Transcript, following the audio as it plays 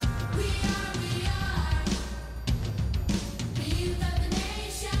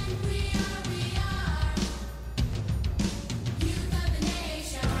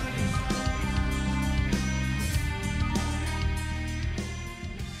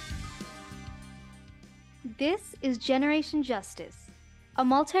This is Generation Justice, a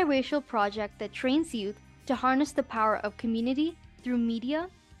multiracial project that trains youth to harness the power of community through media,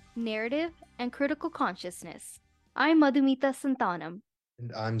 narrative, and critical consciousness. I'm Madhumita Santanam.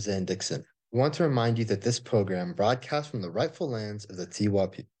 And I'm Zan Dixon. We want to remind you that this program broadcasts from the rightful lands of the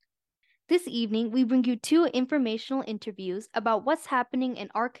Tiwa people. This evening, we bring you two informational interviews about what's happening in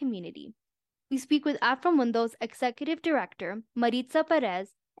our community. We speak with Afromundo's Executive Director, Maritza Pérez,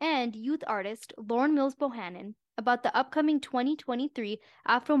 and youth artist Lauryn Mills-Bohannon about the upcoming 2023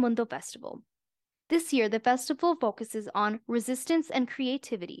 Afromundo Festival. This year, the festival focuses on resistance and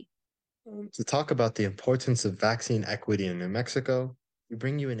creativity. To talk about the importance of vaccine equity in New Mexico, we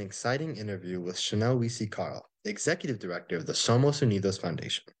bring you an exciting interview with Chanel Wiese-Carl, the Executive Director of the Somos Unidos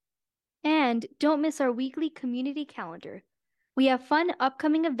Foundation. And don't miss our weekly community calendar. We have fun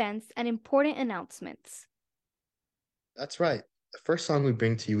upcoming events and important announcements. That's right. The first song we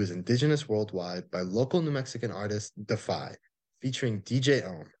bring to you is Indigenous Worldwide by local New Mexican artist Defy, featuring DJ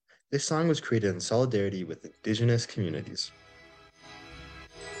Ohm. This song was created in solidarity with indigenous communities.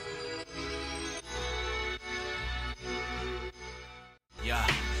 Yeah,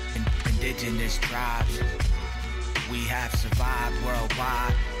 indigenous tribes, we have survived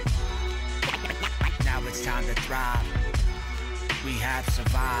worldwide. Now it's time to thrive. We have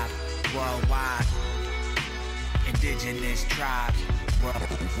survived worldwide. Indigenous tribes,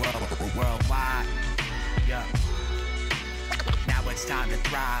 worldwide. Yeah. Now it's time to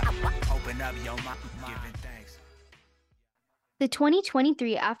thrive. Open up your mind, giving thanks. The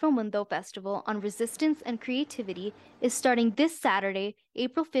 2023 Afromundo Festival on Resistance and Creativity is starting this Saturday,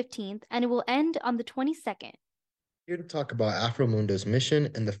 April 15th, and it will end on the 22nd. Here to talk about Afromundo's mission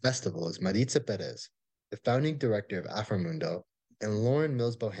and the festival is Maritza Pérez, the founding director of Afromundo, and Lauryn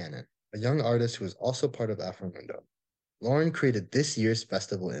Mills-Bohannon, a young artist who is also part of Afromundo. Lauryn created this year's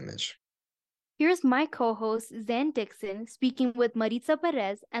festival image. Here's my co-host, Zan Dixon, speaking with Maritza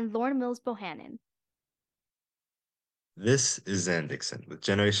Pérez and Lauryn Mills-Bohannon. This is Zan Dixon with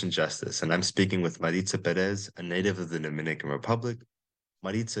Generation Justice, and I'm speaking with Maritza Pérez, a native of the Dominican Republic.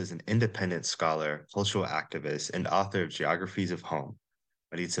 Maritza is an independent scholar, cultural activist, and author of Geographies of Home.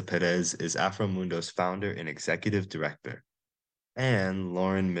 Maritza Pérez is Afromundo's founder and executive director. And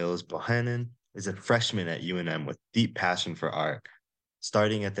Lauryn Mills-Bohannon is a freshman at UNM with deep passion for art.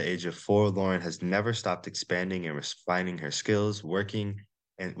 Starting at the age of 4, Lauryn has never stopped expanding and refining her skills, working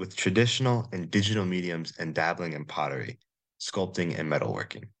with traditional and digital mediums and dabbling in pottery, sculpting, and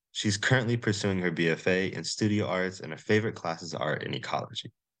metalworking. She's currently pursuing her BFA in studio arts, and her favorite class is art and ecology.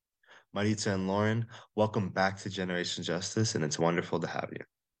 Maritza and Lauryn, welcome back to Generation Justice, and it's wonderful to have you.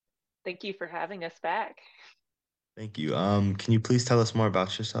 Thank you for having us back. Thank you. Can you please tell us more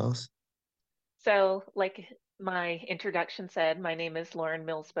about yourselves? So, like my introduction said, my name is Lauryn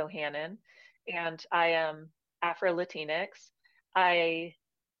Mills-Bohannon, and I am Afro-Latinx. I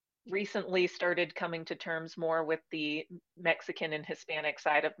recently started coming to terms more with the Mexican and Hispanic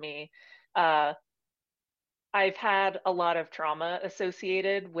side of me. I've had a lot of trauma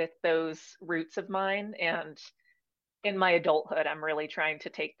associated with those roots of mine, and in my adulthood, I'm really trying to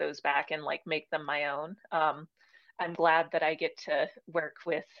take those back and like make them my own. I'm glad that I get to work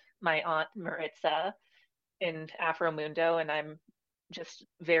with my aunt Maritza in Afromundo, and I'm just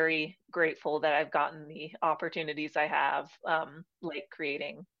very grateful that I've gotten the opportunities I have, like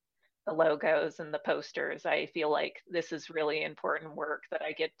creating the logos and the posters. I feel like this is really important work that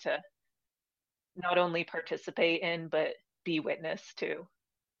I get to not only participate in, but be witness to.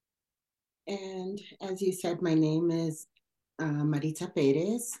 And as you said, my name is Maritza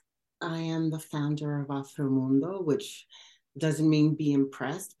Pérez. I am the founder of Afromundo, which doesn't mean be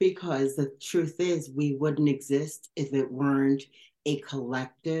impressed, because the truth is we wouldn't exist if it weren't a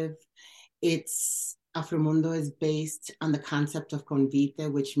collective. Afromundo is based on the concept of convite,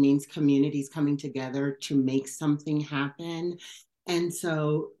 which means communities coming together to make something happen. And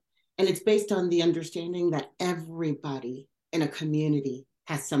it's based on the understanding that everybody in a community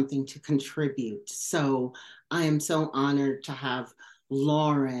has something to contribute. So I am so honored to have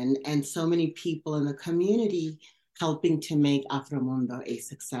Lauryn and so many people in the community helping to make Afromundo a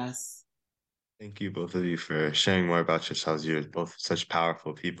success. Thank you, both of you, for sharing more about yourselves. You're both such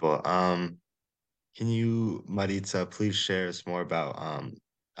powerful people. Can you, Maritza, please share us more about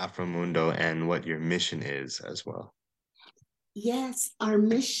Afromundo and what your mission is as well? Yes, our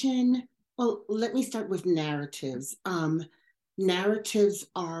mission, well, let me start with narratives. Narratives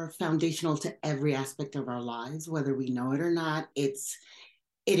are foundational to every aspect of our lives, whether we know it or not. It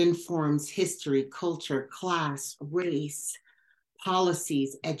informs history, culture, class, race,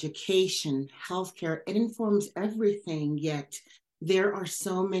 policies, education, healthcare. It informs everything, yet there are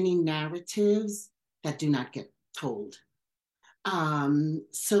so many narratives that do not get told.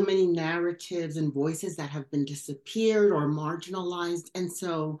 So many narratives and voices that have been disappeared or marginalized. And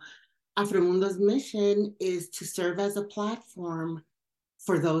so Afromundo's mission is to serve as a platform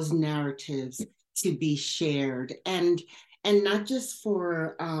for those narratives to be shared, and not just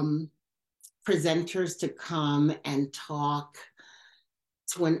for presenters to come and talk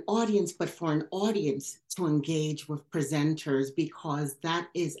to an audience, but for an audience to engage with presenters, because that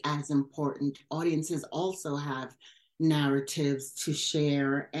is as important. Audiences also have narratives to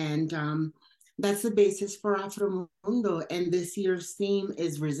share, and that's the basis for Afromundo. And this year's theme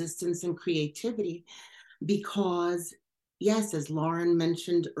is resistance and creativity, because yes, as Lauryn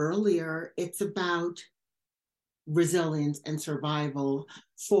mentioned earlier, it's about resilience and survival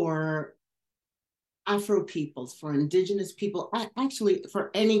for Afro peoples, for Indigenous people, actually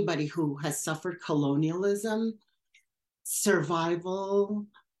for anybody who has suffered colonialism. Survival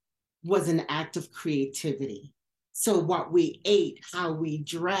was an act of creativity. So what we ate, how we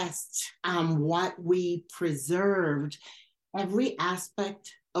dressed, what we preserved, every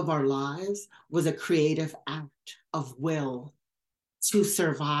aspect of our lives was a creative act of will to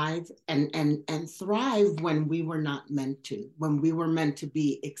survive and thrive when we were not meant to, when we were meant to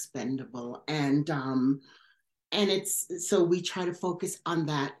be expendable. And it's, so we try to focus on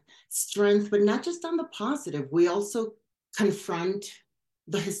that strength, but not just on the positive. We also confront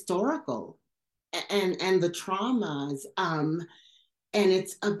the historical and the traumas. And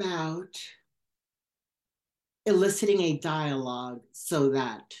it's about eliciting a dialogue so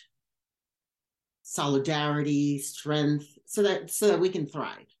that solidarity, strength, so that we can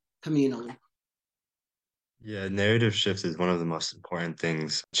thrive communally. Yeah, narrative shifts is one of the most important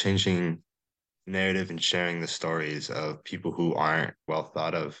things. Changing narrative and sharing the stories of people who aren't well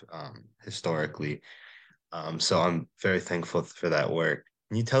thought of historically. So I'm very thankful for that work.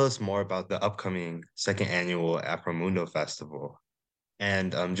 Can you tell us more about the upcoming Second Annual Afromundo Festival,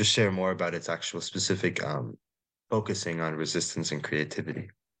 and just share more about its actual specific focusing on resistance and creativity?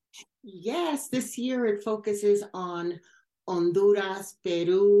 Yes, this year it focuses on Honduras,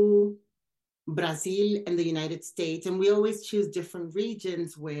 Peru, Brazil, and the United States. And we always choose different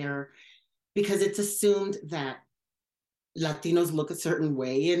regions because it's assumed that Latinos look a certain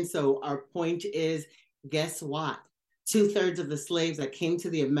way. And so our point is, guess what? 2/3 of the slaves that came to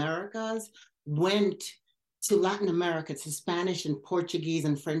the Americas went to Latin America, to Spanish and Portuguese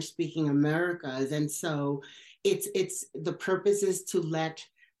and French-speaking Americas. And so it's the purpose is to let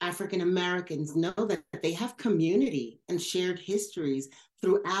African Americans know that they have community and shared histories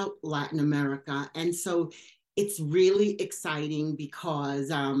throughout Latin America. And so it's really exciting because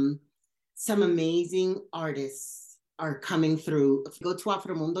some amazing artists are coming through. If you go to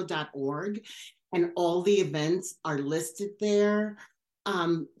afromundo.org, and all the events are listed there.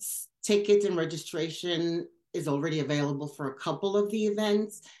 Tickets and registration is already available for a couple of the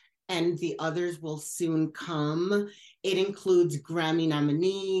events, and the others will soon come. It includes Grammy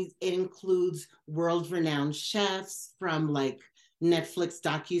nominees. It includes world-renowned chefs from like Netflix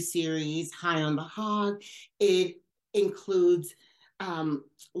docuseries High on the Hog. It includes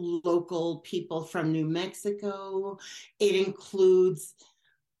local people from New Mexico. It includes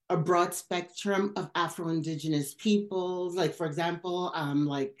a broad spectrum of Afro-Indigenous peoples. Like, for example,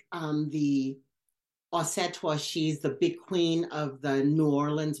 the Osetwa, she's the big queen of the New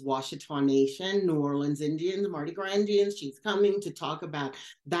Orleans Washita Nation, New Orleans Indians, Mardi Gras Indians. She's coming to talk about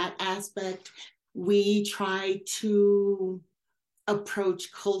that aspect. We try to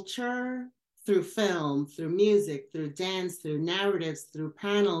approach culture through film, through music, through dance, through narratives, through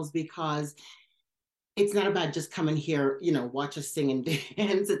panels, because it's not about just coming here, watch us sing and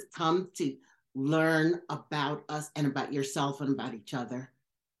dance. It's come to learn about us and about yourself and about each other.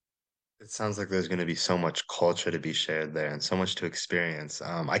 It sounds like there's going to be so much culture to be shared there and so much to experience.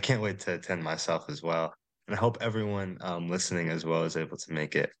 I can't wait to attend myself as well. And I hope everyone listening as well is able to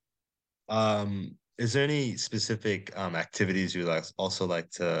make it. Is there any specific activities you'd also like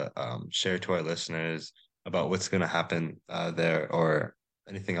to share to our listeners about what's going to happen there, or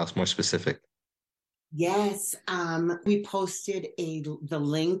anything else more specific? Yes, we posted the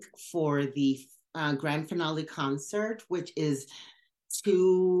link for the grand finale concert, which is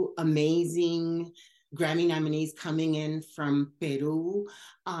 2 amazing Grammy nominees coming in from Peru.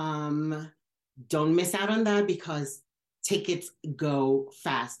 Don't miss out on that because tickets go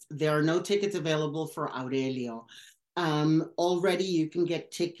fast. There are no tickets available for Aurelio. Already you can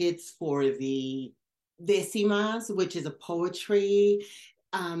get tickets for the Décimas, which is a poetry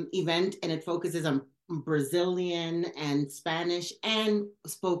event, and it focuses on Brazilian and Spanish and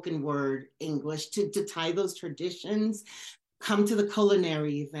spoken word English to tie those traditions. Come to the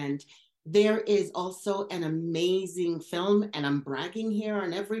culinary event. There is also an amazing film, and I'm bragging here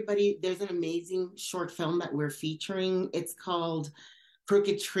on everybody. There's an amazing short film that we're featuring. It's called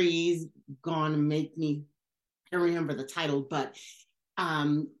Crooked Trees. Gonna make me, I don't remember the title, but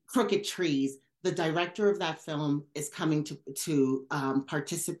Crooked Trees. The director of that film is coming to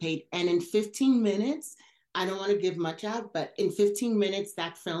participate, and in 15 minutes, I don't want to give much out, but in 15 minutes,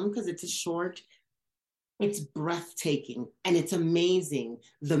 that film, because it's a short, it's breathtaking and it's amazing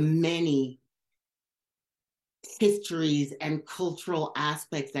the many histories and cultural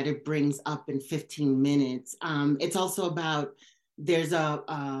aspects that it brings up in 15 minutes. It's also about, there's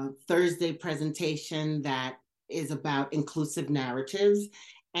a Thursday presentation that is about inclusive narratives,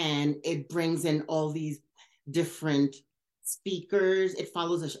 and it brings in all these different speakers. It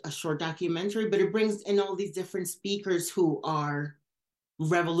follows a short documentary, but it brings in all these different speakers who are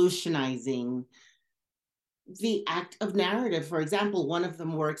revolutionizing the act of narrative. For example, one of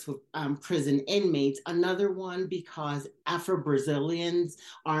them works with prison inmates, another one, because Afro-Brazilians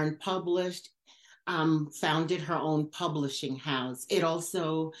aren't published, founded her own publishing house. It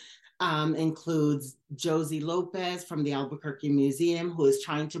also includes Josie Lopez from the Albuquerque Museum, who is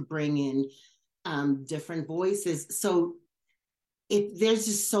trying to bring in different voices. So there's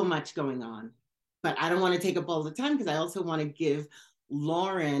just so much going on. But I don't want to take up all the time, because I also want to give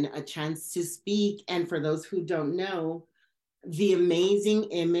Lauryn a chance to speak. And for those who don't know, the amazing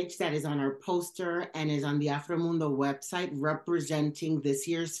image that is on our poster and is on the Afromundo website representing this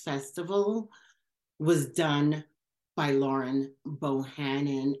year's festival was done by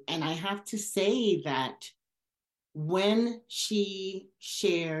Mills-Bohannon. And I have to say that when she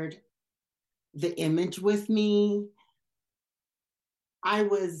shared the image with me, I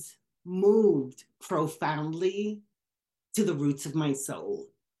was moved profoundly to the roots of my soul,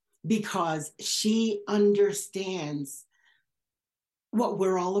 because she understands what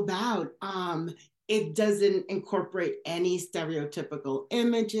we're all about. It doesn't incorporate any stereotypical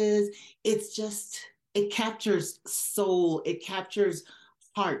images. It's just, it captures soul, it captures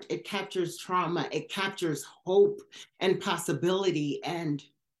heart, it captures trauma, it captures hope and possibility. And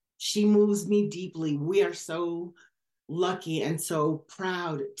she moves me deeply. We are so lucky and so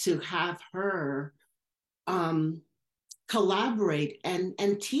proud to have her collaborate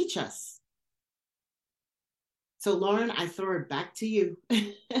and teach us. So Lauryn, I throw it back to you.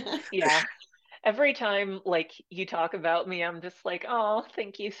 Yeah. Every time like you talk about me, I'm just like, oh,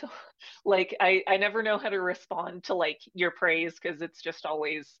 thank you. So like I never know how to respond to like your praise, because it's just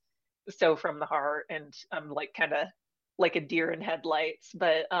always so from the heart, and I'm like kind of like a deer in headlights.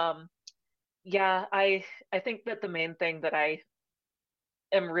 But yeah, I think that the main thing that I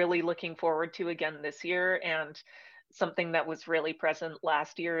am really looking forward to again this year, and something that was really present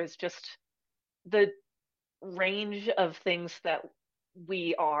last year, is just the range of things that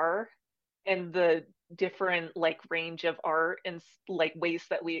we are, and the different like range of art and like ways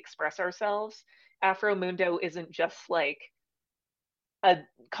that we express ourselves. Afromundo isn't just like a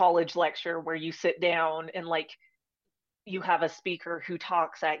college lecture where you sit down and like you have a speaker who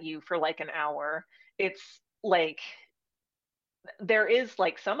talks at you for like an hour. It's like there is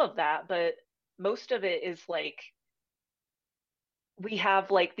like some of that, but most of it is like we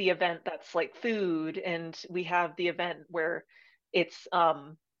have like the event that's like food, and we have the event where it's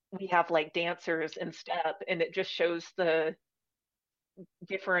we have like dancers and step, and it just shows the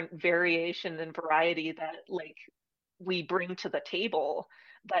different variation and variety that like we bring to the table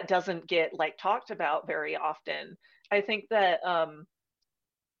that doesn't get like talked about very often. I think that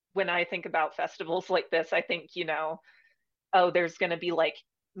when I think about festivals like this, I think, oh, there's going to be like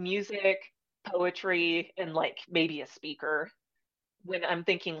music, poetry, and like maybe a speaker. When I'm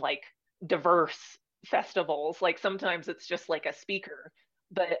thinking like diverse festivals, like sometimes it's just like a speaker,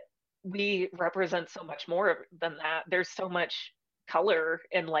 but we represent so much more than that. There's so much color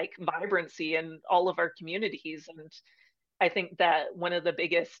and like vibrancy in all of our communities. And I think that one of the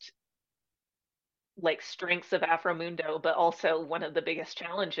biggest like strengths of Afromundo, but also one of the biggest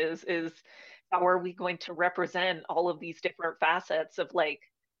challenges, is how are we going to represent all of these different facets of like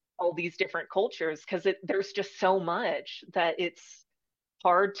all these different cultures? Because there's just so much that it's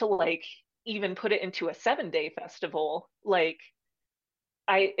hard to like even put it into a 7 day festival. Like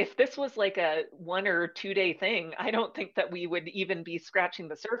if this was like a 1 or 2 day thing, I don't think that we would even be scratching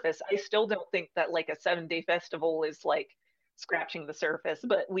the surface. I still don't think that like a 7 day festival is like scratching the surface,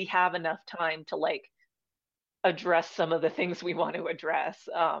 but we have enough time to like address some of the things we want to address,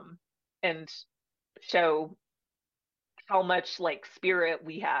 and show how much like spirit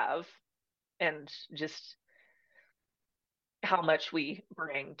we have, and just how much we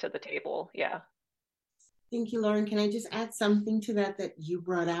bring to the table. Yeah. Thank you, Lauryn. Can I just add something to that you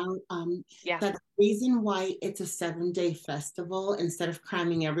brought out? Yeah. That the reason why it's a 7-day festival instead of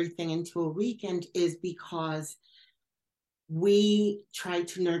cramming everything into a weekend is because we try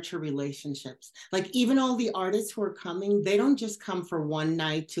to nurture relationships. Like even all the artists who are coming, they don't just come for one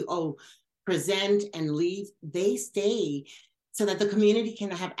night to present and leave. They stay so that the community can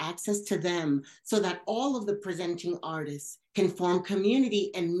have access to them, so that all of the presenting artists can form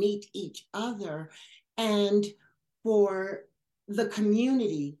community and meet each other, and for the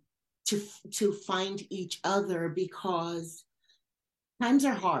community to find each other, because times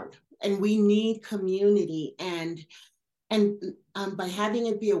are hard and we need community. And by having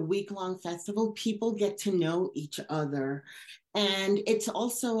it be a week-long festival, people get to know each other. And it's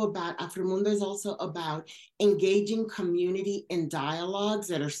also about, Afromundo is also about engaging community in dialogues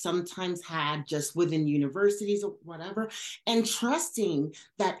that are sometimes had just within universities or whatever, and trusting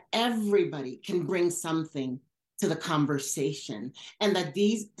that everybody can bring something to the conversation, and that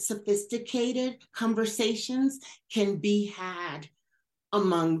these sophisticated conversations can be had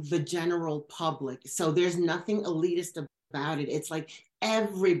among the general public. So there's nothing elitist about it. It's like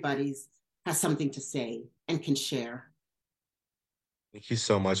everybody's has something to say and can share. Thank you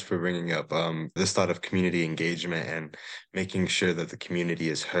so much for bringing up this thought of community engagement and making sure that the community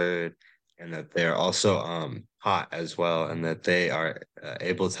is heard and that they're also hot as well, and that they are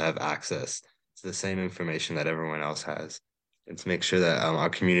able to have access to the same information that everyone else has, and to make sure that our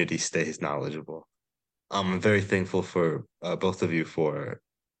community stays knowledgeable. I'm very thankful for both of you for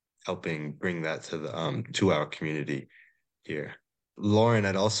helping bring that to our community here. Lauryn,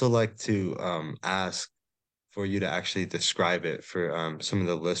 I'd also like to ask for you to actually describe it for some of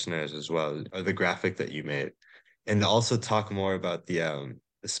the listeners as well, or the graphic that you made, and also talk more about the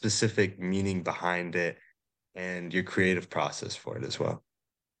specific meaning behind it and your creative process for it as well.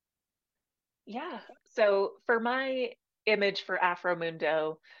 Yeah. So for my image for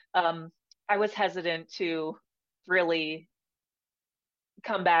Afromundo, I was hesitant to really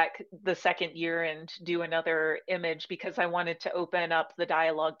come back the second year and do another image because I wanted to open up the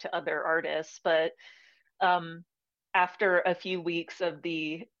dialogue to other artists. But after a few weeks of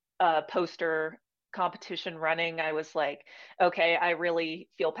the poster competition running, I was like, okay, I really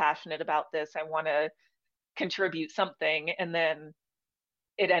feel passionate about this. I want to contribute something. And then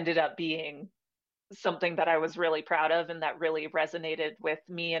it ended up being something that I was really proud of and that really resonated with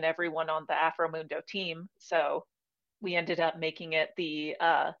me and everyone on the Afromundo team. So we ended up making it the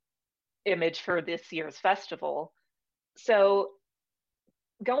image for this year's festival. So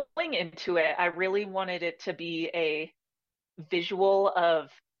going into it, I really wanted it to be a visual of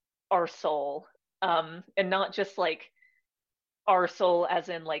our soul, and not just like our soul as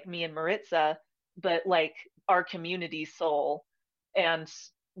in like me and Maritza, but like our community soul and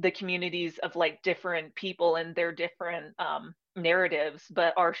the communities of like different people and their different narratives,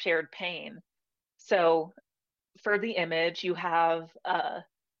 but our shared pain. So for the image, you have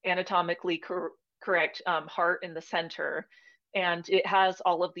anatomically correct heart in the center, and it has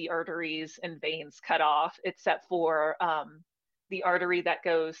all of the arteries and veins cut off, except for the artery that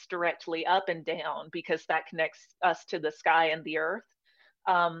goes directly up and down because that connects us to the sky and the earth.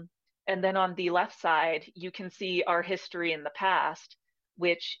 Um, and then on the left side, you can see our history in the past,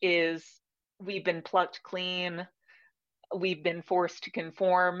 which is we've been plucked clean, we've been forced to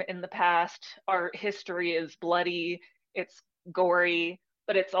conform in the past. Our history is bloody, it's gory,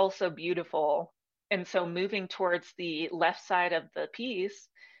 but it's also beautiful. And so moving towards the left side of the piece,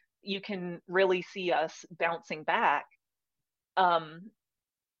 you can really see us bouncing back,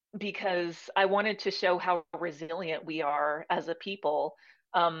 because I wanted to show how resilient we are as a people.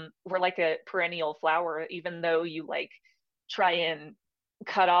 We're like a perennial flower, even though you like try and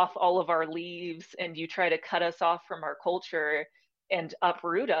cut off all of our leaves and you try to cut us off from our culture and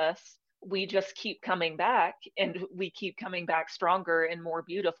uproot us, we just keep coming back and we keep coming back stronger and more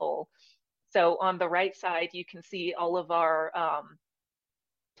beautiful. So on the right side, you can see all of our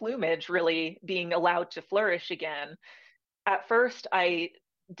plumage really being allowed to flourish again. At first, I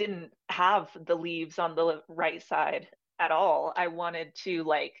didn't have the leaves on the right side at all. I wanted to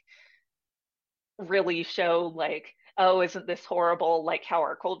like really show like, oh, isn't this horrible? Like how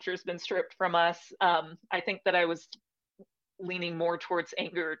our culture's been stripped from us. I think that I was leaning more towards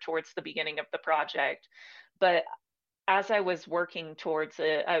anger towards the beginning of the project. But as I was working towards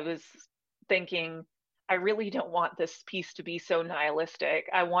it, I was thinking, I really don't want this piece to be so nihilistic.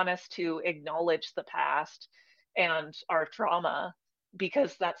 I want us to acknowledge the past and our trauma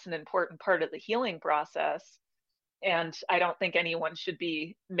because that's an important part of the healing process. And I don't think anyone should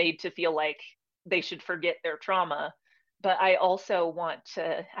be made to feel like they should forget their trauma. But I also want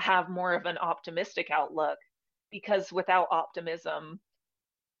to have more of an optimistic outlook because without optimism,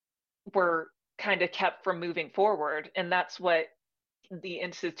 we're kind of kept from moving forward. And that's what the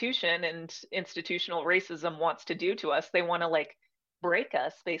institution and institutional racism wants to do to us. They want to like break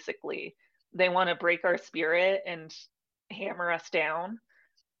us, basically. They want to break our spirit and hammer us down.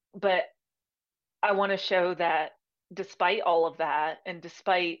 But I want to show that despite all of that, and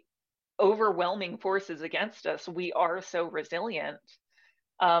despite overwhelming forces against us, we are so resilient.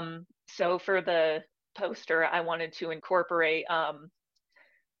 So for the poster, I wanted to incorporate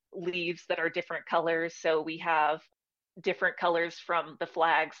leaves that are different colors. So we have different colors from the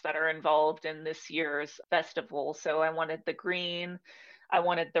flags that are involved in this year's festival. So I wanted the green, I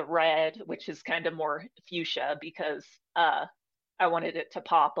wanted the red, which is kind of more fuchsia because I wanted it to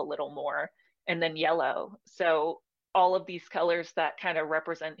pop a little more, and then yellow. So all of these colors that kind of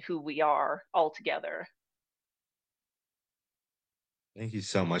represent who we are all together. Thank you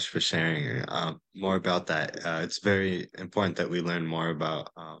so much for sharing more about that. It's very important that we learn more about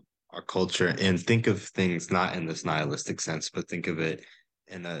our culture and think of things not in this nihilistic sense, but think of it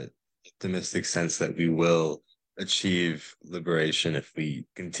in a optimistic sense that we will achieve liberation if we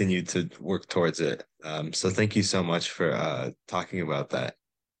continue to work towards it. So thank you so much for talking about that.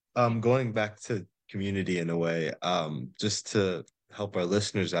 Going back to community in a way, just to help our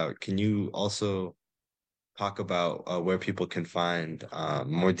listeners out, can you also talk about where people can find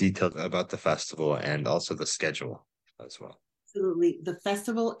more details about the festival and also the schedule as well? Absolutely. The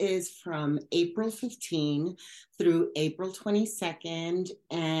festival is from April 15 through April 22nd,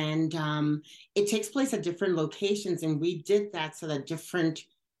 and it takes place at different locations. And we did that so that different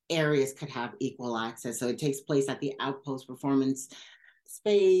areas could have equal access. So it takes place at the Outpost Performance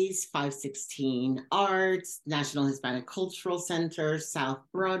Space, 516 Arts, National Hispanic Cultural Center, South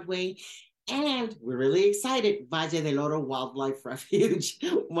Broadway. And we're really excited, Valle del Oro Wildlife Refuge,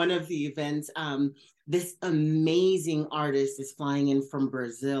 one of the events. This amazing artist is flying in from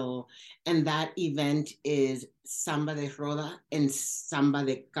Brazil, and that event is Samba de Roda and Samba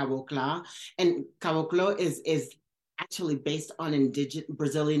de Caboclo. And Caboclo is actually based on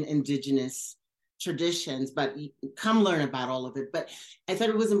Brazilian indigenous traditions, but come learn about all of it. But I thought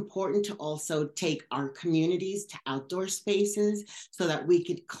it was important to also take our communities to outdoor spaces so that we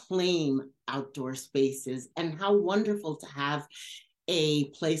could claim outdoor spaces. And how wonderful to have a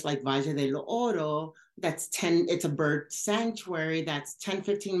place like Valle del Oro it's a bird sanctuary that's 10,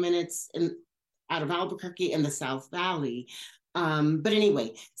 15 minutes out of Albuquerque in the South Valley. But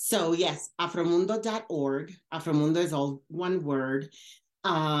anyway, so yes, afromundo.org. Afromundo is all one word.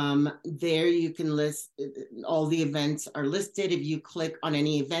 There you can list all the events are listed. If you click on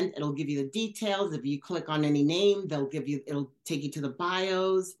any event, it'll give you the details. If you click on any name, it'll take you to the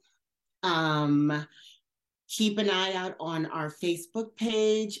bios. Keep an eye out on our Facebook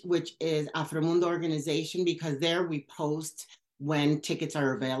page, which is Afromundo Organization, because there we post when tickets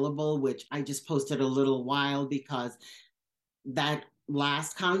are available, which I just posted a little while because that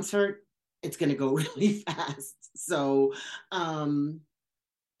last concert, it's going to go really fast. So,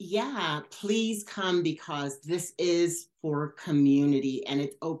 yeah, please come because this is for community and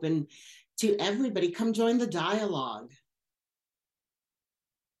it's open to everybody. Come join the dialogue.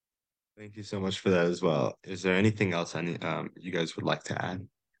 Thank you so much for that as well. Is there anything else you guys would like to add?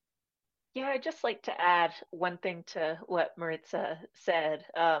 Yeah, I'd just like to add one thing to what Maritza said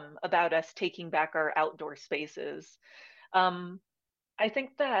about us taking back our outdoor spaces. I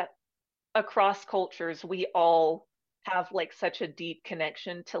think that across cultures, we all have like such a deep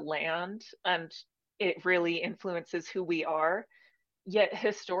connection to land, and it really influences who we are. Yet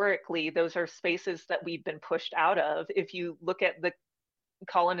historically, those are spaces that we've been pushed out of. If you look at the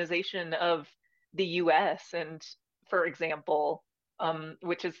colonization of the US, and for example,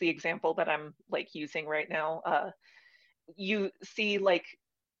 which is the example that I'm like using right now, you see like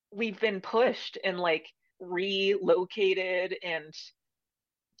we've been pushed and like relocated and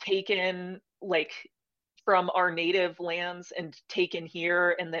taken like from our native lands and taken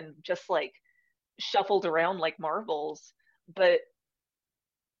here and then just like shuffled around like marbles. But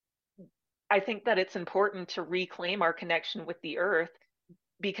I think that it's important to reclaim our connection with the earth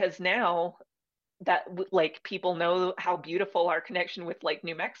because now that like people know how beautiful our connection with like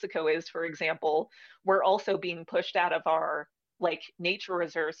New Mexico is, for example, we're also being pushed out of our like nature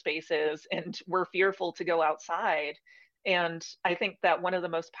reserve spaces and we're fearful to go outside. And I think that one of the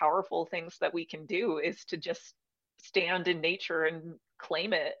most powerful things that we can do is to just stand in nature and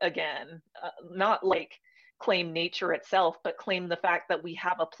claim it again. Not like claim nature itself, but claim the fact that we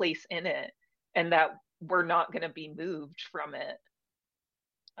have a place in it and that we're not going to be moved from it.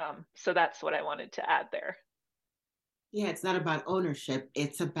 So that's what I wanted to add there. Yeah, it's not about ownership.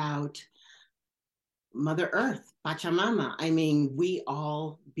 It's about Mother Earth, Pachamama. I mean, we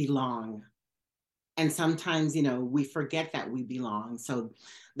all belong. And sometimes, we forget that we belong. So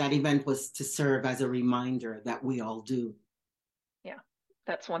that event was to serve as a reminder that we all do. Yeah,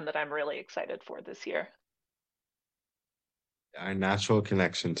 that's one that I'm really excited for this year. Our natural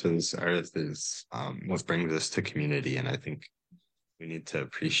connection to this earth is what brings us to community. And I think we need to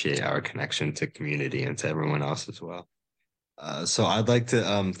appreciate our connection to community and to everyone else as well. So I'd like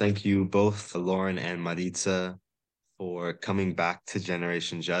to thank you both, Lauryn and Maritza, for coming back to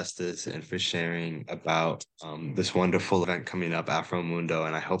Generation Justice and for sharing about this wonderful event coming up, Afromundo.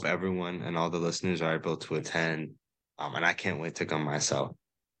 And I hope everyone and all the listeners are able to attend. And I can't wait to come myself.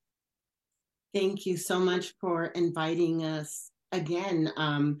 Thank you so much for inviting us again.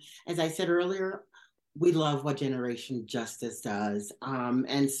 As I said earlier, we love what Generation Justice does.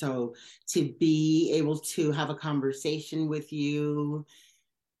 And so to be able to have a conversation with you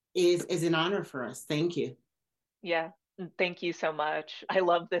is an honor for us. Thank you. Yeah, thank you so much. I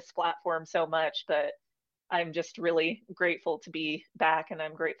love this platform so much, but I'm just really grateful to be back, and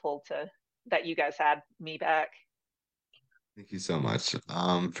I'm grateful that you guys had me back. Thank you so much.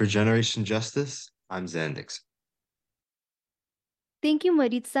 For Generation Justice, I'm Xandix. Thank you,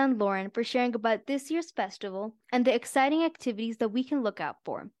 Maritza and Lauryn, for sharing about this year's festival and the exciting activities that we can look out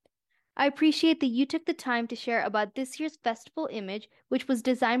for. I appreciate that you took the time to share about this year's festival image, which was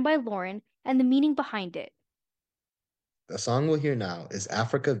designed by Lauryn, and the meaning behind it. The song we'll hear now is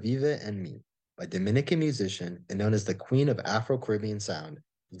Africa Vive en Mi by Dominican musician and known as the Queen of Afro-Caribbean Sound,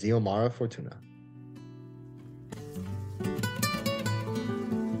 Xiomara Fortuna.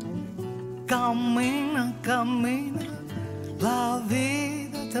 Camina, camina, la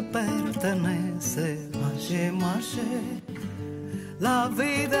vida te pertenece, marche, marche. La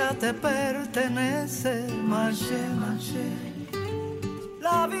vida te pertenece, marche, marche.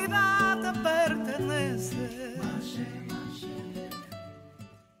 La vida te pertenece, marche, marche.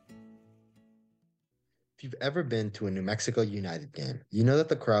 If you've ever been to a New Mexico United game, you know that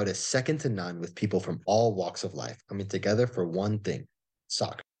the crowd is second to none with people from all walks of life coming together for one thing,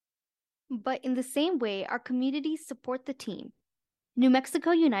 soccer. But in the same way, our communities support the team. New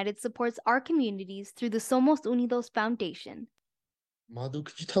Mexico United supports our communities through the Somos Unidos Foundation. Madhu,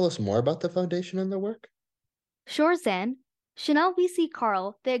 could you tell us more about the foundation and their work? Sure, Zan. Chanel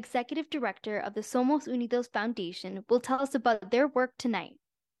Wiese-Carl, the executive director of the Somos Unidos Foundation, will tell us about their work tonight.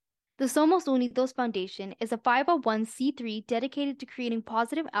 The Somos Unidos Foundation is a 501c3 dedicated to creating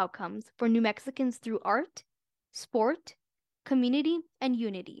positive outcomes for New Mexicans through art, sport, community, and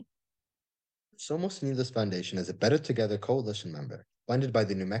unity. Somos Unidos Foundation is a Better Together coalition member, funded by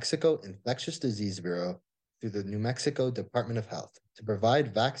the New Mexico Infectious Disease Bureau through the New Mexico Department of Health to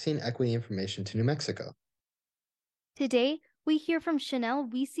provide vaccine equity information to New Mexico. Today, we hear from Chanel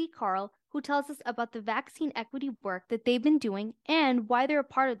Wiese-Carl, who tells us about the vaccine equity work that they've been doing and why they're a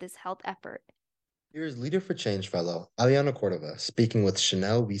part of this health effort. Here is Leader for Change fellow Ariana Cordova speaking with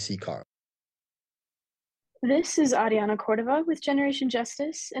Chanel Wiese-Carl. This is Ariana Cordova with Generation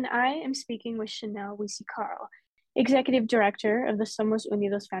Justice, and I am speaking with Chanel Wiese-Carl, Executive Director of the Somos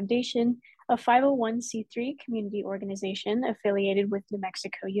Unidos Foundation, a 501c3 community organization affiliated with New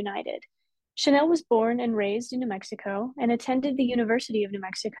Mexico United. Chanel was born and raised in New Mexico and attended the University of New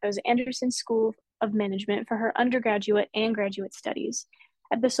Mexico's Anderson School of Management for her undergraduate and graduate studies.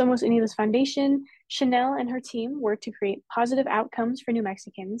 At the Somos Unidos Foundation, Chanel and her team work to create positive outcomes for New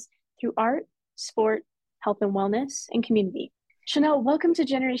Mexicans through art, sport, health and wellness, and community. Chanel, welcome to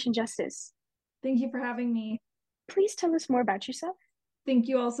Generation Justice. Thank you for having me. Please tell us more about yourself. Thank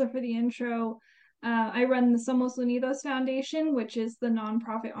you also for the intro. I run the Somos Unidos Foundation, which is the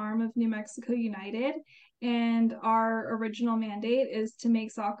nonprofit arm of New Mexico United. And our original mandate is to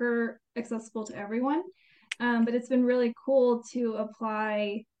make soccer accessible to everyone. But it's been really cool to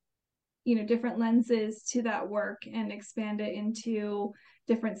apply, different lenses to that work and expand it into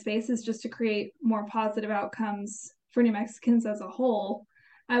different spaces just to create more positive outcomes for New Mexicans as a whole.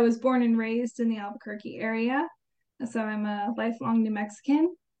 I was born and raised in the Albuquerque area, so I'm a lifelong New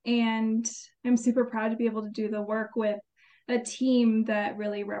Mexican, and I'm super proud to be able to do the work with a team that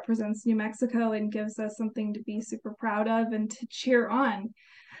really represents New Mexico and gives us something to be super proud of and to cheer on.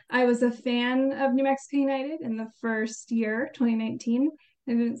 I was a fan of New Mexico United in the first year, 2019.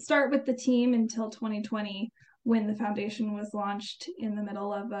 I didn't start with the team until 2020 when the foundation was launched in the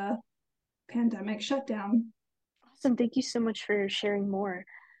middle of a pandemic shutdown. Awesome. Thank you so much for sharing more.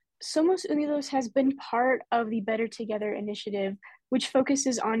 Somos Unidos has been part of the Better Together initiative, which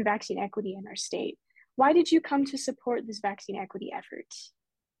focuses on vaccine equity in our state. Why did you come to support this vaccine equity effort?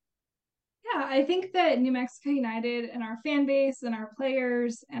 Yeah, I think that New Mexico United and our fan base and our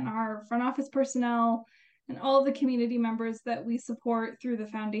players and our front office personnel and all the community members that we support through the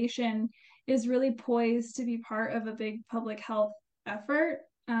foundation is really poised to be part of a big public health effort.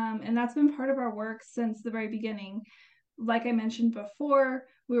 And that's been part of our work since the very beginning. Like I mentioned before,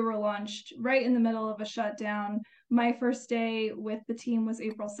 we were launched right in the middle of a shutdown. My first day with the team was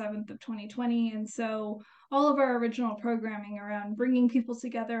April 7th of 2020. And so all of our original programming around bringing people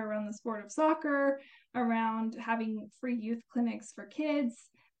together around the sport of soccer, around having free youth clinics for kids,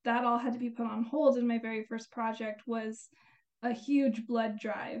 that all had to be put on hold. And my very first project was a huge blood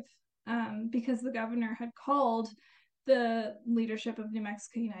drive because the governor had called the leadership of New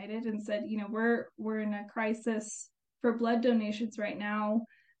Mexico United and said, you know, we're in a crisis for blood donations right now.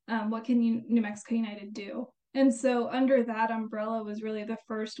 What can New Mexico United do? And so under that umbrella was really the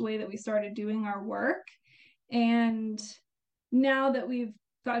first way that we started doing our work. And now that we've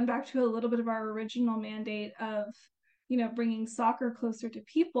gotten back to a little bit of our original mandate of, you know, bringing soccer closer to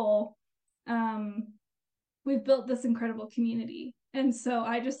people, we've built this incredible community. And so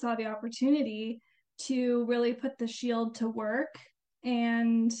I just saw the opportunity to really put the shield to work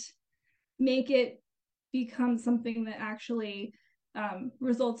and make it become something that actually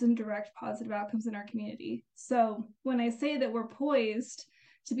results in direct positive outcomes in our community. So when I say that we're poised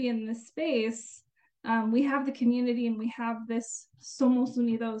to be in this space, we have the community and we have this Somos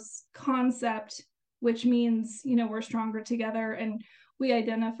Unidos concept, which means, you know, we're stronger together, and we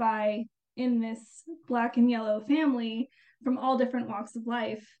identify in this Black and yellow family from all different walks of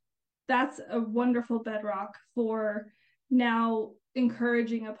life. That's a wonderful bedrock for now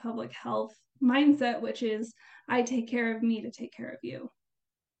encouraging a public health mindset, which is I take care of me to take care of you.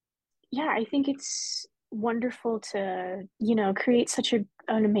 Yeah, I think it's wonderful to, you know, create such an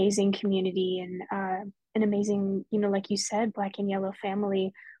amazing community and an amazing, you know, like you said, Black and yellow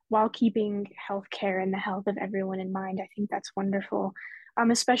family while keeping healthcare and the health of everyone in mind. I think that's wonderful,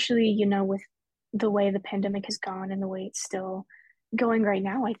 especially, you know, with the way the pandemic has gone and the way it's still going right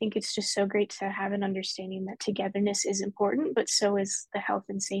now. I think it's just so great to have an understanding that togetherness is important, but so is the health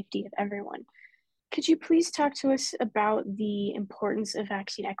and safety of everyone. Could you please talk to us about the importance of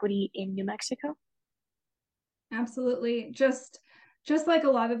vaccine equity in New Mexico? Absolutely. Just like a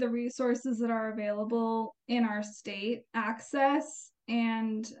lot of the resources that are available in our state, access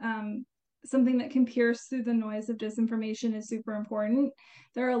and something that can pierce through the noise of disinformation is super important.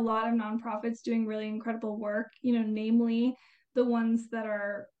 There are a lot of nonprofits doing really incredible work, you know, namely the ones that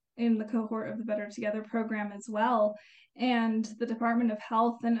are in the cohort of the Better Together program as well. And the Department of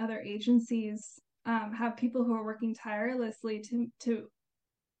Health and other agencies have people who are working tirelessly to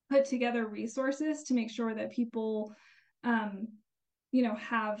put together resources to make sure that people, you know,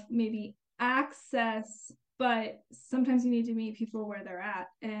 have maybe access, but sometimes you need to meet people where they're at.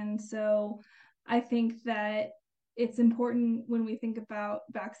 And so I think that it's important when we think about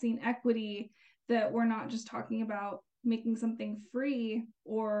vaccine equity that we're not just talking about making something free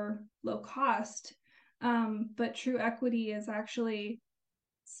or low cost, but true equity is actually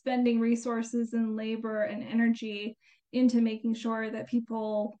spending resources and labor and energy into making sure that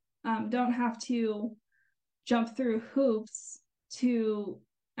people don't have to jump through hoops to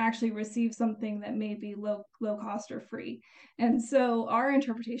actually receive something that may be low cost or free. And so our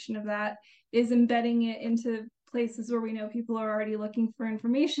interpretation of that is embedding it into places where we know people are already looking for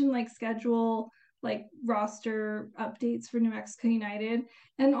information, like schedule, like roster updates for New Mexico United,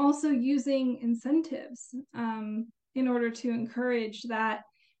 and also using incentives in order to encourage that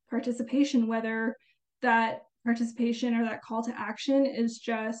participation, whether that participation or that call to action is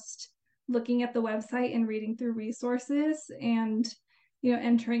just looking at the website and reading through resources and, you know,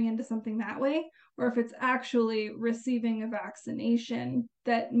 entering into something that way, or if it's actually receiving a vaccination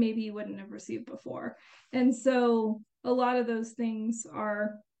that maybe you wouldn't have received before. And so a lot of those things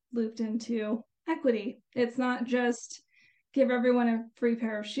are looped into equity. It's not just give everyone a free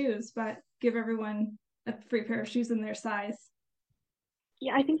pair of shoes, but give everyone a free pair of shoes in their size.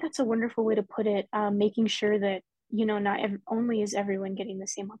 Yeah, I think that's a wonderful way to put it. Making sure that, you know, not only is everyone getting the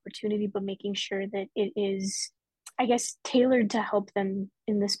same opportunity, but making sure that it is, I guess, tailored to help them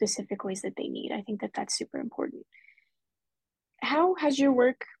in the specific ways that they need. I think that that's super important. How has your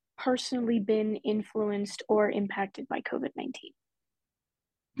work personally been influenced or impacted by COVID-19?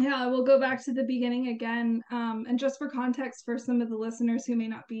 Yeah, we'll go back to the beginning again. And just for context, for some of the listeners who may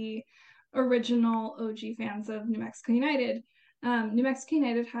not be original OG fans of New Mexico United, New Mexico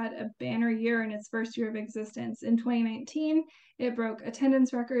United had a banner year in its first year of existence. In 2019, it broke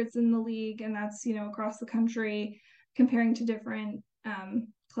attendance records in the league, and that's, you know, across the country, comparing to different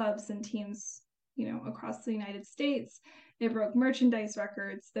clubs and teams, you know, across the United States. It broke merchandise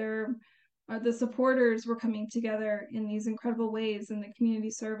records. There the supporters were coming together in these incredible ways, and the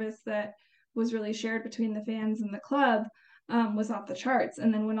community service that was really shared between the fans and the club was off the charts.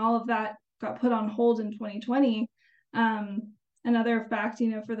 And then when all of that got put on hold in 2020, another fact,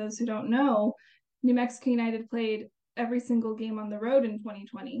 for those who don't know, New Mexico United played every single game on the road in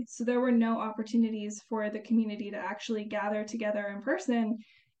 2020. So there were no opportunities for the community to actually gather together in person,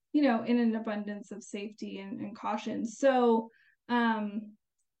 in an abundance of safety and caution. So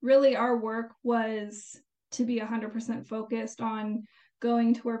really our work was to be 100% focused on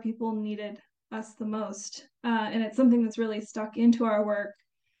going to where people needed us the most. And it's something that's really stuck into our work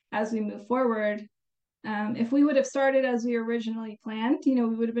as we move forward. If we would have started as we originally planned, we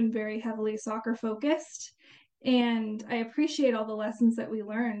would have been very heavily soccer focused. And I appreciate all the lessons that we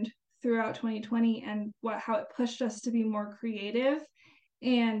learned throughout 2020 and how it pushed us to be more creative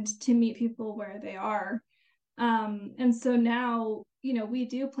and to meet people where they are. And so now, we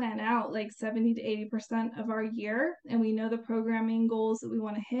do plan out like 70 to 80% of our year, and we know the programming goals that we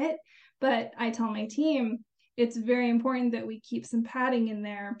want to hit. But I tell my team, it's very important that we keep some padding in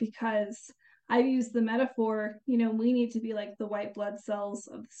there, because I use the metaphor, we need to be like the white blood cells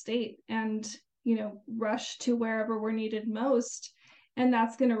of the state and, rush to wherever we're needed most. And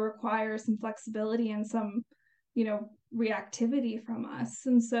that's going to require some flexibility and some, reactivity from us.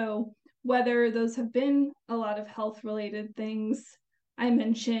 And so whether those have been a lot of health related things, I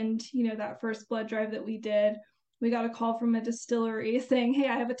mentioned, that first blood drive that we did, we got a call from a distillery saying, hey,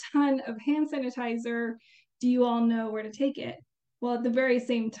 I have a ton of hand sanitizer. Do you all know where to take it? Well, at the very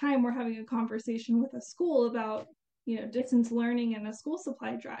same time, we're having a conversation with a school about, distance learning and a school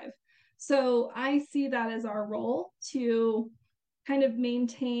supply drive. So I see that as our role to kind of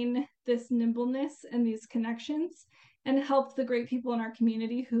maintain this nimbleness and these connections and help the great people in our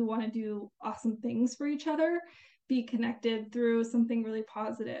community who want to do awesome things for each other be connected through something really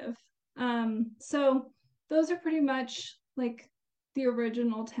positive. So those are pretty much like the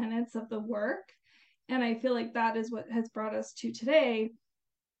original tenets of the work. And I feel like that is what has brought us to today,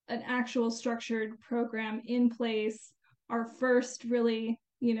 an actual structured program in place, our first really,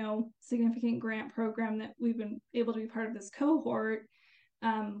 significant grant program that we've been able to be part of this cohort.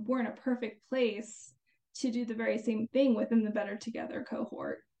 We're in a perfect place to do the very same thing within the Better Together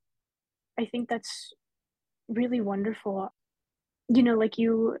cohort. I think that's really wonderful. Like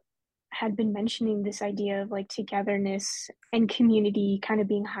you had been mentioning, this idea of like togetherness and community kind of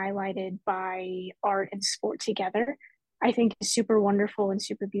being highlighted by art and sport together, I think is super wonderful and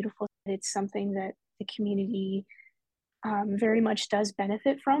super beautiful. It's something that the community very much does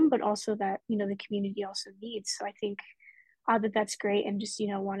benefit from, but also that, the community also needs. So I think that's great. And just,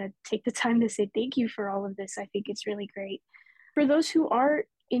 want to take the time to say thank you for all of this. I think it's really great. For those who are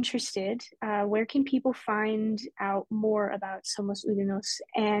interested, where can people find out more about Somos Unidos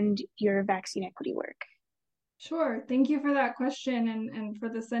and your vaccine equity work? Sure. Thank you for that question and for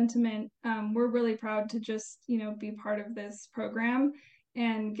the sentiment. We're really proud to just, be part of this program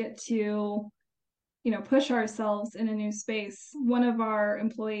and get to, push ourselves in a new space. One of our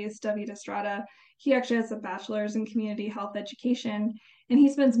employees, David Estrada, he actually has a bachelor's in community health education, and he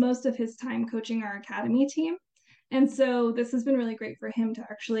spends most of his time coaching our academy team. And so this has been really great for him to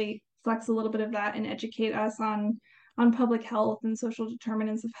actually flex a little bit of that and educate us on public health and social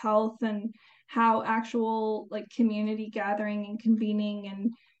determinants of health, and how actual like community gathering and convening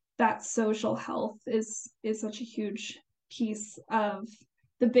and that social health is such a huge piece of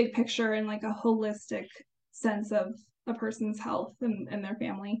the big picture and like a holistic sense of a person's health and their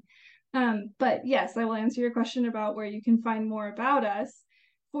family. But yes, I will answer your question about where you can find more about us.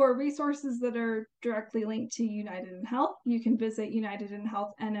 For resources that are directly linked to United in Health, you can visit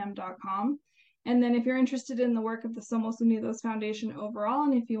unitedinhealthnm.com. And then if you're interested in the work of the Somos Unidos Foundation overall,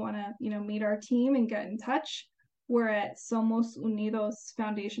 and if you want to, meet our team and get in touch, we're at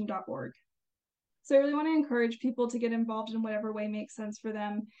somosunidosfoundation.org. So I really want to encourage people to get involved in whatever way makes sense for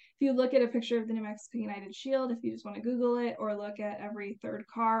them. If you look at a picture of the New Mexico United Shield, if you just want to Google it, or look at every third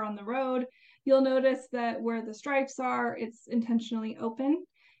car on the road, you'll notice that where the stripes are, it's intentionally open.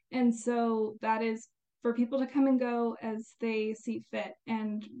 And so that is for people to come and go as they see fit.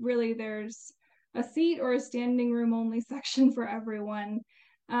 And really there's a seat or a standing room only section for everyone.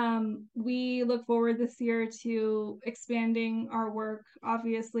 We look forward this year to expanding our work,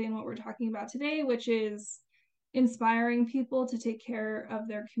 obviously, in what we're talking about today, which is inspiring people to take care of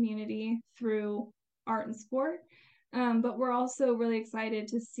their community through art and sport. But we're also really excited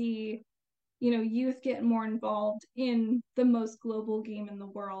to see, youth get more involved in the most global game in the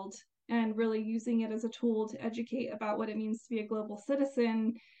world, and really using it as a tool to educate about what it means to be a global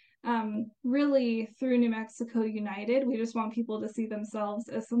citizen. Really through New Mexico United, we just want people to see themselves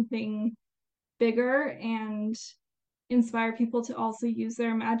as something bigger and inspire people to also use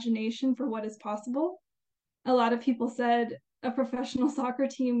their imagination for what is possible. A lot of people said a professional soccer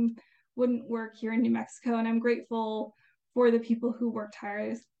team wouldn't work here in New Mexico, and I'm grateful for the people who work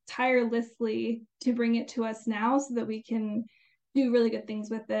tirelessly to bring it to us now so that we can do really good things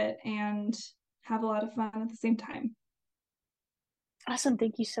with it and have a lot of fun at the same time. Awesome.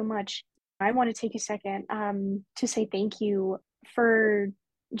 Thank you so much. I want to take a second to say thank you for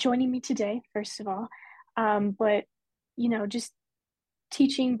joining me today, first of all. But, just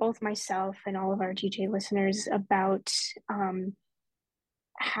teaching both myself and all of our GJ listeners about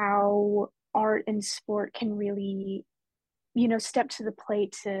how art and sport can really, step to the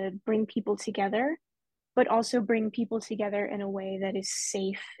plate to bring people together, but also bring people together in a way that is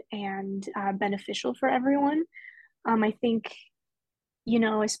safe and beneficial for everyone. I think,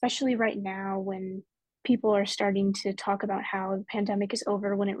 especially right now when people are starting to talk about how the pandemic is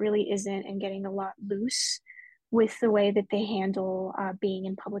over when it really isn't, and getting a lot loose with the way that they handle being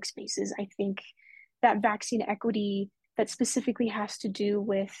in public spaces. I think that vaccine equity that specifically has to do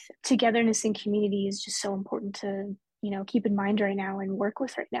with togetherness in community is just so important to, keep in mind right now and work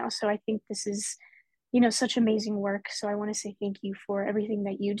with right now. So I think this is, such amazing work. So I want to say thank you for everything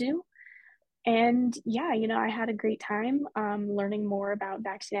that you do. And yeah, I had a great time learning more about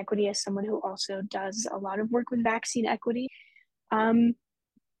vaccine equity as someone who also does a lot of work with vaccine equity.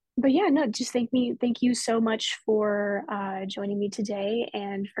 But yeah, no, just thank you so much for joining me today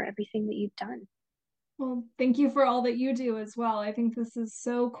and for everything that you've done. Well, thank you for all that you do as well. I think this is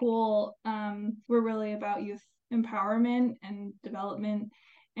so cool. We're really about youth empowerment and development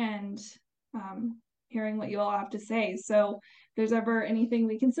and hearing what you all have to say. So if there's ever anything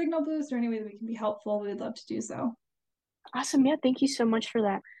we can signal boost or any way that we can be helpful, we'd love to do so. Awesome. Yeah, thank you so much for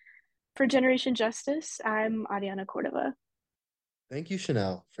that. For Generation Justice, I'm Ariana Cordova. Thank you,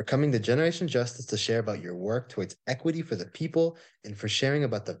 Chanel, for coming to Generation Justice to share about your work towards equity for the people and for sharing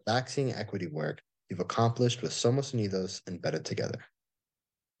about the vaccine equity work you've accomplished with Somos Unidos and Better Together.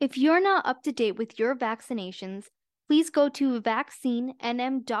 If you're not up to date with your vaccinations, please go to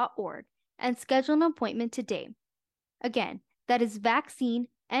vaccinenm.org and schedule an appointment today. Again, that is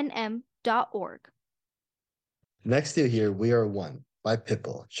vaccinenm.org. Next, you'll hear We Are One by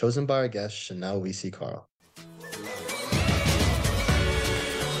Pitbull, chosen by our guest, Chanel Wiese-Carl.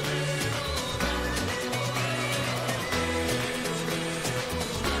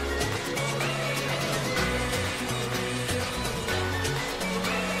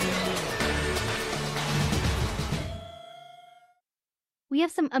 We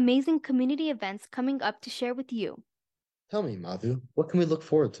have some amazing community events coming up to share with you. Tell me, Madhu, what can we look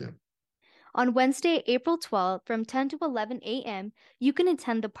forward to? On Wednesday, April 12th, from 10 to 11 a.m., you can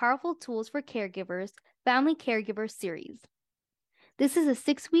attend the Powerful Tools for Caregivers Family Caregiver Series. This is a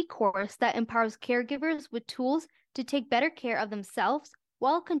 6-week course that empowers caregivers with tools to take better care of themselves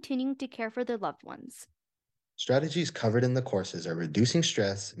while continuing to care for their loved ones. Strategies covered in the courses are reducing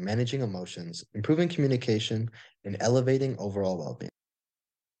stress, managing emotions, improving communication, and elevating overall well-being.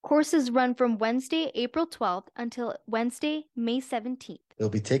 Courses run from Wednesday, April 12th until Wednesday, May 17th. It will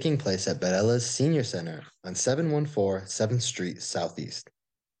be taking place at Berella's Senior Center on 714 7th Street Southeast.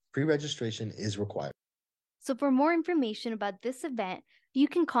 Pre-registration is required. So for more information about this event, you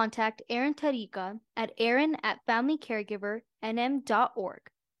can contact Erin Tarika at erin@familycaregivernm.org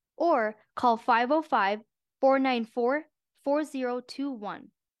or call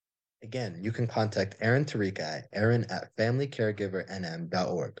 505-494-4021. Again, you can contact Erin Tarika at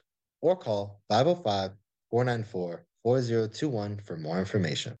erin@familycaregivernm.org or call 505-494-4021 for more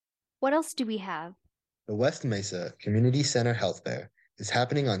information. What else do we have? The West Mesa Community Center Health Fair is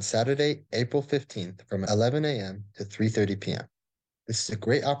happening on Saturday, April 15th from 11 a.m. to 3:30 p.m. This is a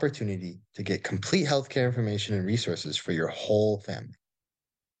great opportunity to get complete healthcare information and resources for your whole family.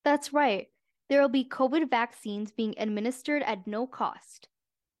 That's right. There will be COVID vaccines being administered at no cost.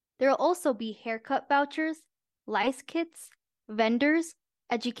 There will also be haircut vouchers, lice kits, vendors,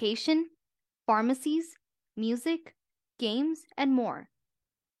 education, pharmacies, music, games, and more.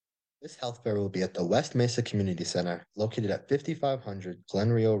 This health fair will be at the West Mesa Community Center, located at 5500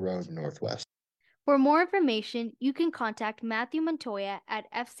 Glen Rio Road Northwest. For more information, you can contact Matthew Montoya at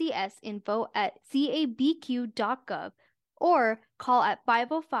fcsinfo@cabq.gov or call at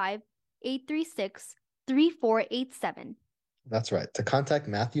 505-836-3487. That's right. To contact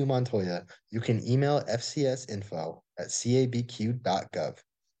Matthew Montoya, you can email fcsinfo@cabq.gov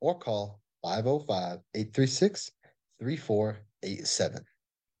or call 505-836-3487.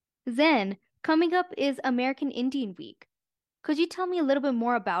 Then, coming up is American Indian Week. Could you tell me a little bit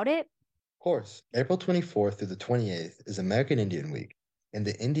more about it? Of course, April 24th through the 28th is American Indian Week. and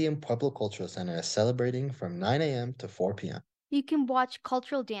the Indian Pueblo Cultural Center is celebrating from 9 a.m. to 4 p.m. You can watch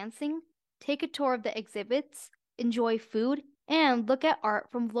cultural dancing, take a tour of the exhibits, enjoy food, and look at art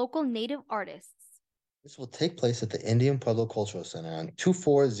from local native artists. This will take place at the Indian Pueblo Cultural Center on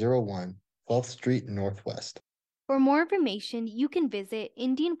 2401 12th Street Northwest. For more information, you can visit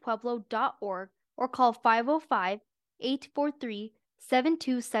indianpueblo.org or call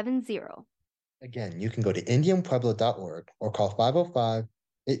 505-843-7270. Again, you can go to indianpueblo.org or call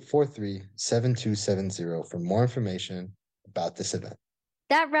 505-843-7270 for more information about this event.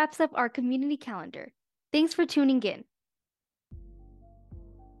 That wraps up our community calendar. Thanks for tuning in.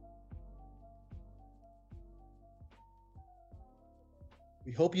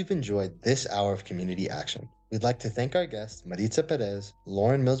 We hope you've enjoyed this hour of community action. We'd like to thank our guests, Maritza Pérez,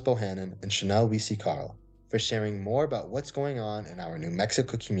 Lauryn Mills-Bohannon, and Chanel Wiese-Carl, for sharing more about what's going on in our New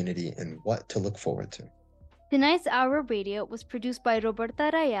Mexico community and what to look forward to. Tonight's Hour of Radio was produced by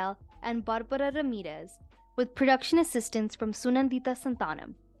Roberta Rayel and Barbara Ramirez, with production assistance from Sunandita Santana.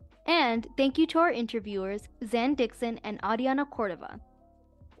 And thank you to our interviewers, Zan Dixon and Ariana Cordova.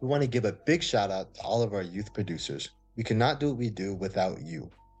 We want to give a big shout out to all of our youth producers. We could not do what we do without you.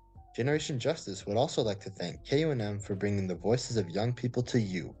 Generation Justice would also like to thank KUNM for bringing the voices of young people to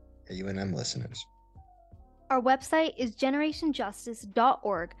you, KUNM listeners. Our website is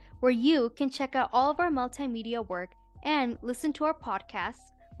generationjustice.org, where you can check out all of our multimedia work and listen to our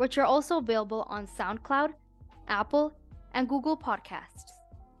podcasts, which are also available on SoundCloud, Apple, and Google Podcasts.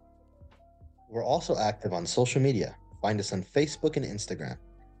 We're also active on social media. Find us on Facebook and Instagram,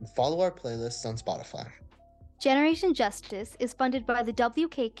 and follow our playlists on Spotify. Generation Justice is funded by the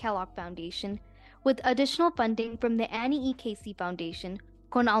W.K. Kellogg Foundation, with additional funding from the Annie E. Casey Foundation,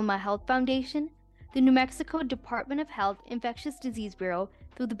 Con Alma Health Foundation, the New Mexico Department of Health Infectious Disease Bureau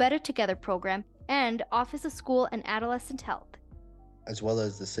through the Better Together program, and Office of School and Adolescent Health, as well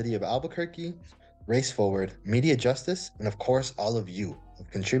as the City of Albuquerque, Race Forward, Media Justice, and of course all of you who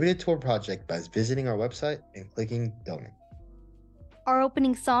have contributed to our project by visiting our website and clicking donate. Our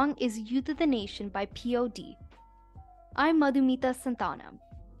opening song is Youth of the Nation by P.O.D. I'm Madhumita Santana.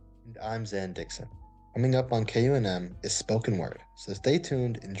 And I'm Zan Dixon. Coming up on KUNM is Spoken Word, so stay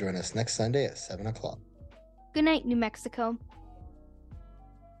tuned and join us next Sunday at 7 o'clock. Good night, New Mexico.